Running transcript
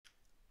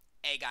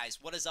Hey guys,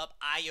 what is up?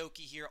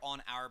 Aoki here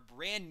on our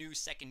brand new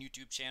second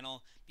YouTube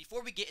channel.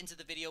 Before we get into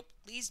the video,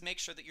 please make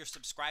sure that you're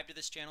subscribed to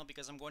this channel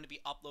because I'm going to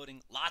be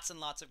uploading lots and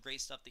lots of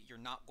great stuff that you're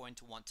not going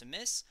to want to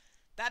miss.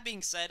 That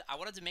being said, I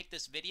wanted to make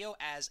this video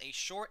as a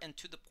short and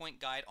to the point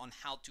guide on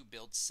how to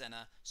build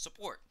Senna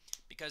support,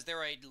 because there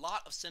are a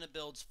lot of Senna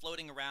builds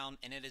floating around,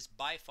 and it is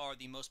by far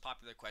the most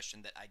popular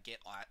question that I get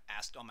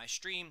asked on my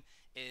stream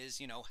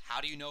is, how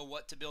do you know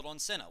what to build on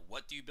Senna?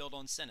 What do you build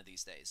on Senna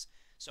these days?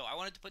 So I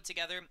wanted to put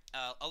together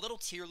a little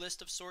tier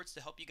list of sorts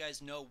to help you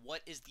guys know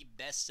what is the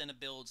best Senna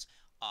builds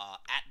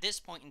at this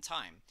point in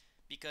time,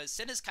 because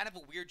Senna is kind of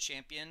a weird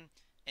champion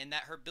in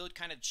that her build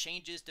kind of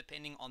changes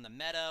depending on the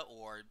meta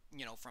or,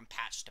 from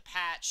patch to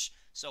patch.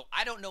 So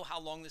I don't know how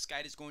long this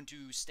guide is going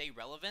to stay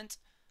relevant.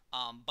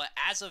 But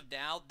as of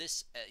now,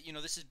 this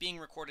is being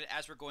recorded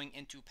as we're going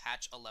into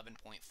patch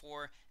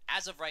 11.4.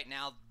 As of right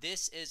now,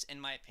 this is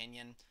my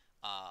opinion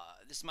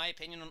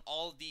on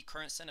all of the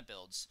current Senna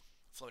builds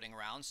floating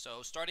around.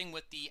 So starting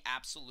with the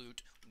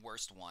absolute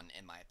worst one,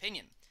 in my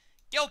opinion,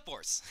 Gale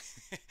Force.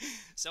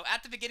 So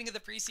at the beginning of the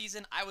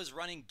preseason, I was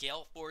running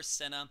Gale Force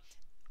Senna,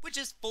 which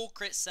is full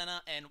crit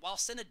Senna, and while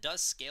Senna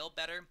does scale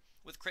better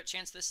with crit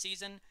chance this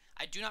season,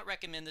 I do not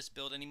recommend this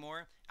build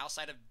anymore,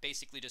 outside of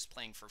basically just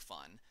playing for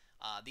fun.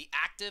 The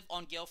active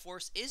on Gale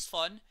Force is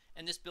fun,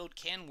 and this build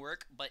can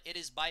work, but it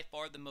is by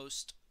far the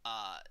most,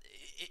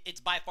 it's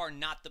by far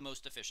not the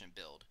most efficient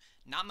build.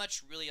 Not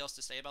much really else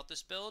to say about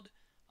this build.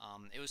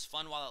 It was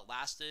fun while it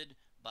lasted,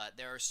 but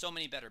there are so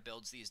many better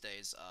builds these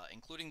days,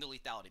 including the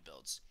lethality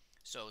builds.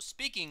 So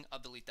speaking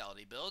of the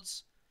lethality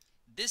builds,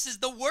 this is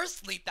the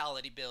worst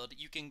lethality build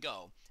you can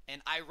go.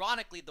 And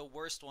ironically, the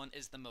worst one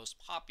is the most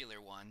popular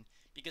one,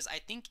 because I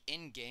think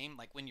in-game,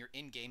 like when you're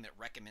in-game, it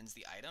recommends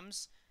the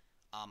items.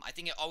 I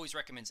think it always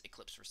recommends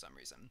Eclipse for some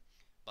reason.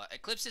 But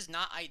Eclipse is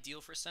not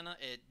ideal for Senna.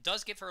 It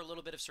does give her a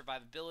little bit of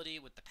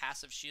survivability with the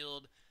passive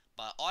shield,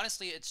 but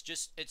honestly, it's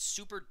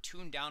super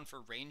tuned down for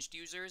ranged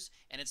users,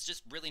 and it's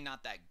just really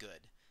not that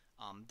good.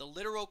 The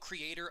literal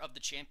creator of the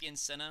champion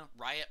Senna,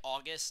 Riot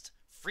August,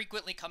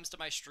 frequently comes to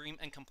my stream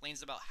and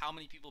complains about how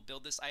many people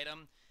build this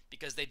item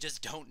because they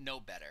just don't know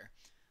better.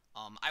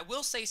 I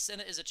will say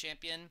Senna is a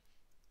champion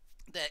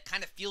that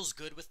kind of feels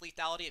good with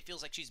lethality. It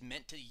feels like she's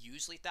meant to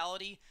use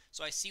lethality,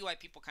 so I see why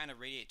people kind of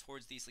radiate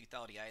towards these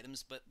lethality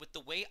items, but with the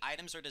way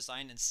items are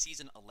designed in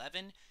Season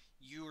 11,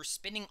 you're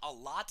spending a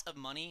lot of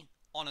money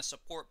on a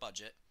support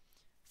budget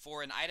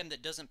for an item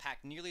that doesn't pack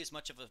nearly as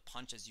much of a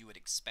punch as you would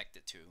expect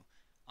it to.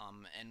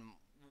 And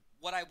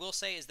what I will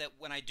say is that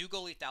when I do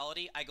go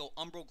lethality, I go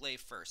Umbral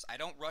Glaive first. I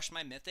don't rush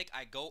my mythic,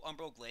 I go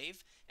Umbral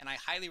Glaive, and I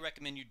highly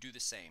recommend you do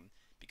the same,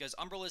 because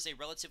Umbral is a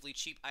relatively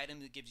cheap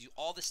item that gives you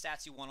all the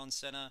stats you want on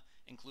Senna,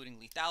 including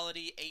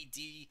lethality,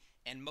 AD,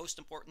 and most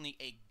importantly,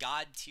 a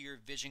god tier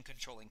vision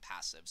controlling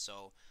passive.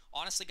 So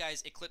honestly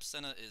guys, Eclipse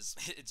Senna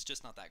it's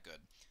just not that good.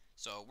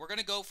 So we're going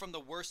to go from the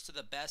worst to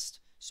the best.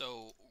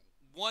 So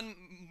one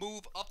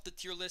move up the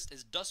tier list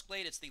is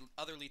Duskblade. It's the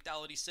other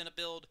lethality Senna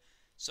build.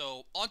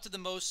 So onto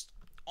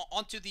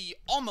the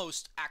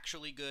almost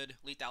actually good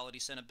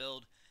lethality Senna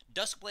build.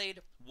 Duskblade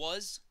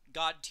was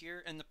god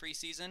tier in the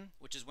preseason,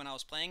 which is when I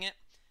was playing it.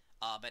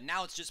 But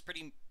now it's just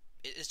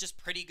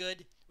pretty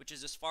good, which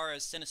is as far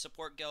as Senna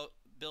support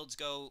builds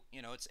go,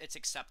 it's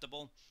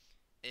acceptable.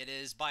 It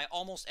is by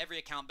almost every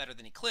account better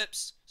than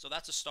Eclipse, so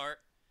that's a start.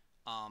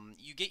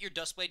 You get your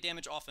Duskblade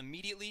damage off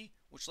immediately,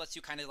 which lets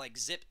you kind of like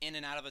zip in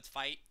and out of a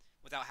fight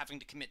without having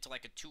to commit to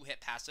like a 2-hit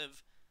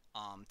passive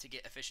to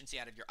get efficiency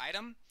out of your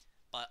item.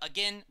 But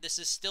again, this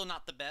is still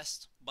not the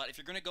best, but if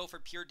you're going to go for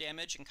pure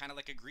damage and kind of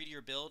like a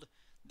greedier build,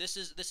 this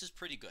is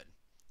pretty good.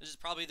 This is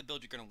probably the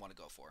build you're going to want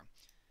to go for.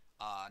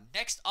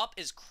 Next up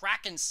is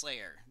Kraken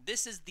Slayer.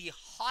 This is the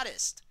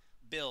hottest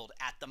build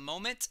at the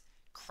moment,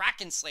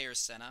 Kraken Slayer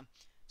Senna.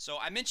 So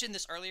I mentioned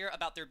this earlier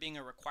about there being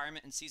a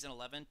requirement in Season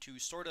 11 to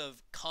sort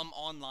of come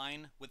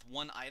online with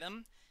one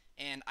item,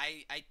 and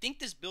I think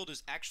this build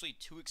is actually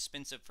too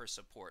expensive for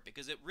support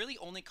because it really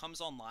only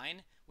comes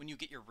online when you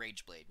get your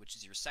Rage Blade, which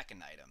is your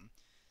second item.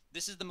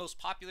 This is the most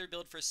popular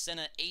build for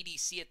Senna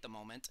ADC at the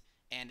moment,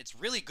 and it's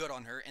really good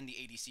on her in the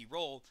ADC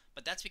role,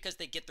 but that's because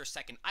they get their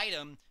second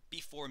item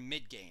before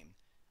mid-game,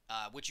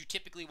 which you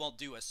typically won't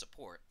do as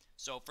support.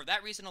 So for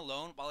that reason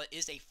alone, while it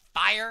is a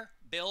fire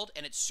build,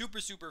 and it's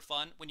super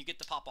fun when you get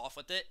to pop off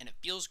with it, and it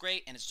feels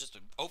great, and it's just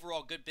an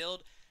overall good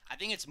build, I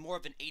think it's more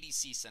of an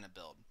ADC Senna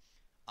build.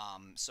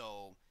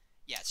 So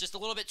yeah, it's just a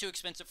little bit too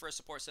expensive for a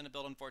support Senna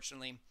build,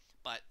 unfortunately,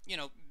 but,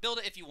 build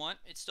it if you want.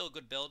 It's still a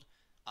good build.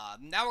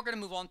 Now we're going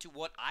to move on to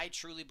what I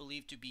truly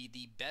believe to be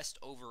the best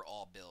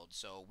overall build.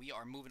 So we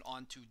are moving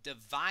on to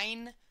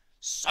Divine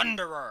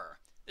Sunderer.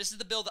 This is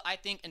the build that I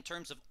think in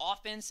terms of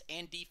offense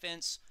and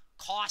defense,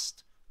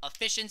 cost,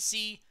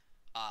 efficiency,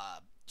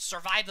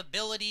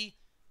 survivability,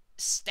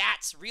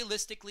 stats,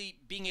 realistically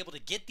being able to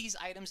get these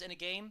items in a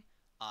game,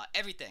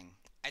 everything.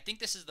 I think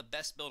this is the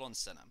best build on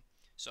Senna.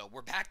 So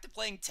we're back to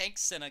playing Tank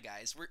Senna,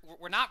 guys.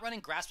 We're not running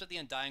Grasp of the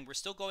Undying. We're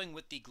still going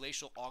with the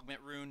Glacial Augment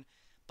rune,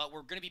 but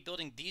we're going to be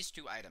building these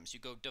two items. You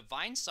go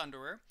Divine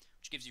Sunderer,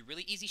 which gives you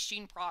really easy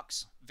Sheen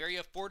procs, very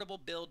affordable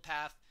build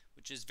path,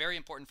 which is very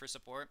important for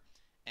support.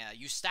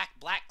 You stack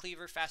Black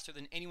Cleaver faster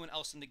than anyone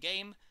else in the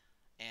game,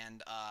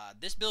 and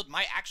this build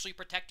might actually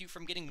protect you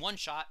from getting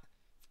one-shot,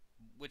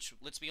 which,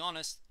 let's be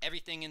honest,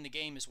 everything in the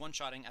game is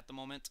one-shotting at the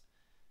moment,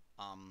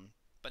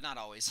 but not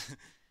always.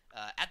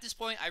 At this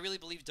point, I really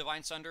believe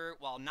Divine Sunder,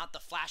 while not the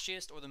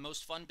flashiest or the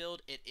most fun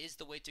build, it is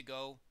the way to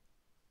go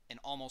in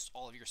almost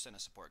all of your Senna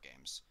support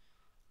games.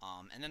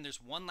 And then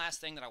there's one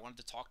last thing that I wanted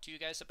to talk to you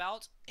guys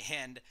about,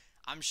 and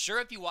I'm sure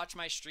if you watch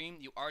my stream,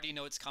 you already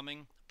know it's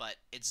coming, but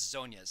it's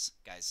Zhonya's,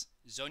 guys.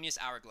 Zhonya's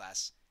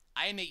Hourglass.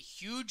 I am a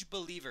huge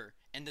believer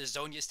in the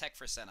Zhonya's tech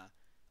for Senna.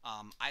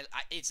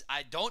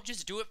 I don't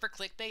just do it for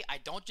clickbait. I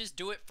don't just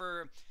do it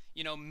for,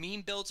 you know,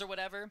 meme builds or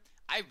whatever.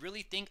 I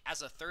really think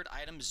as a third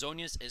item,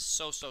 Zhonya's is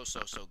so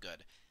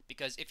good.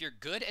 Because if you're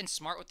good and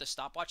smart with the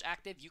stopwatch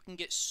active, you can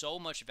get so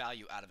much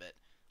value out of it.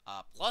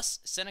 Plus,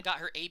 Senna got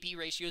her AP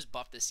ratios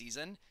buffed this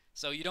season,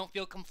 so you don't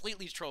feel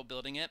completely troll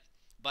building it.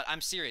 But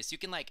I'm serious. You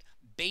can, like,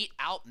 bait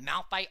out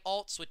Malphite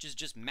ults, which is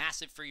just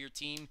massive for your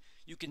team.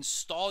 You can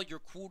stall your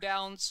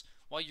cooldowns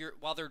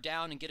while they're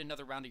down and get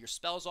another round of your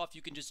spells off.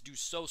 You can just do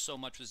so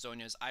much with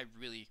Zhonya's. I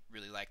really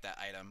like that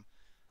item.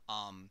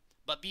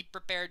 But be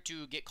prepared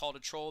to get called a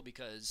troll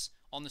because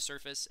on the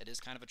surface, it is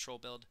kind of a troll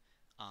build.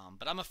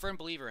 But I'm a firm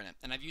believer in it,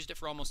 and I've used it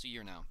for almost a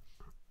year now.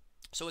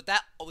 So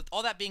with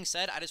all that being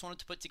said, I just wanted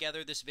to put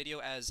together this video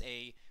as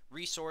a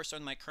resource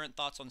on my current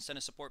thoughts on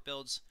Senna support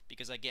builds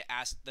because I get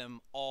asked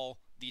them all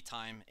the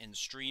time in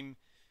stream.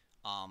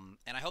 And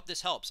I hope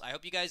this helps. I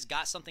hope you guys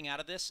got something out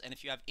of this, and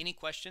if you have any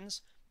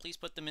questions, please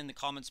put them in the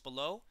comments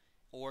below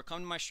or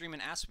come to my stream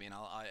and ask me, and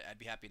I'd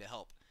be happy to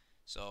help.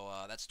 So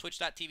that's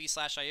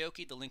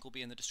twitch.tv/Ioki. The link will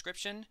be in the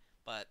description.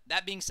 But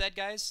that being said,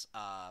 guys,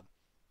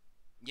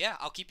 yeah,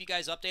 I'll keep you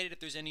guys updated if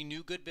there's any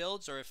new good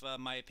builds or if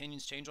my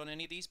opinions change on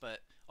any of these. But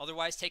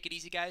otherwise, take it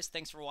easy, guys.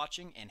 Thanks for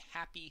watching, and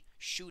happy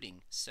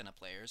shooting, Senna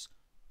players.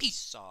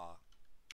 Peace.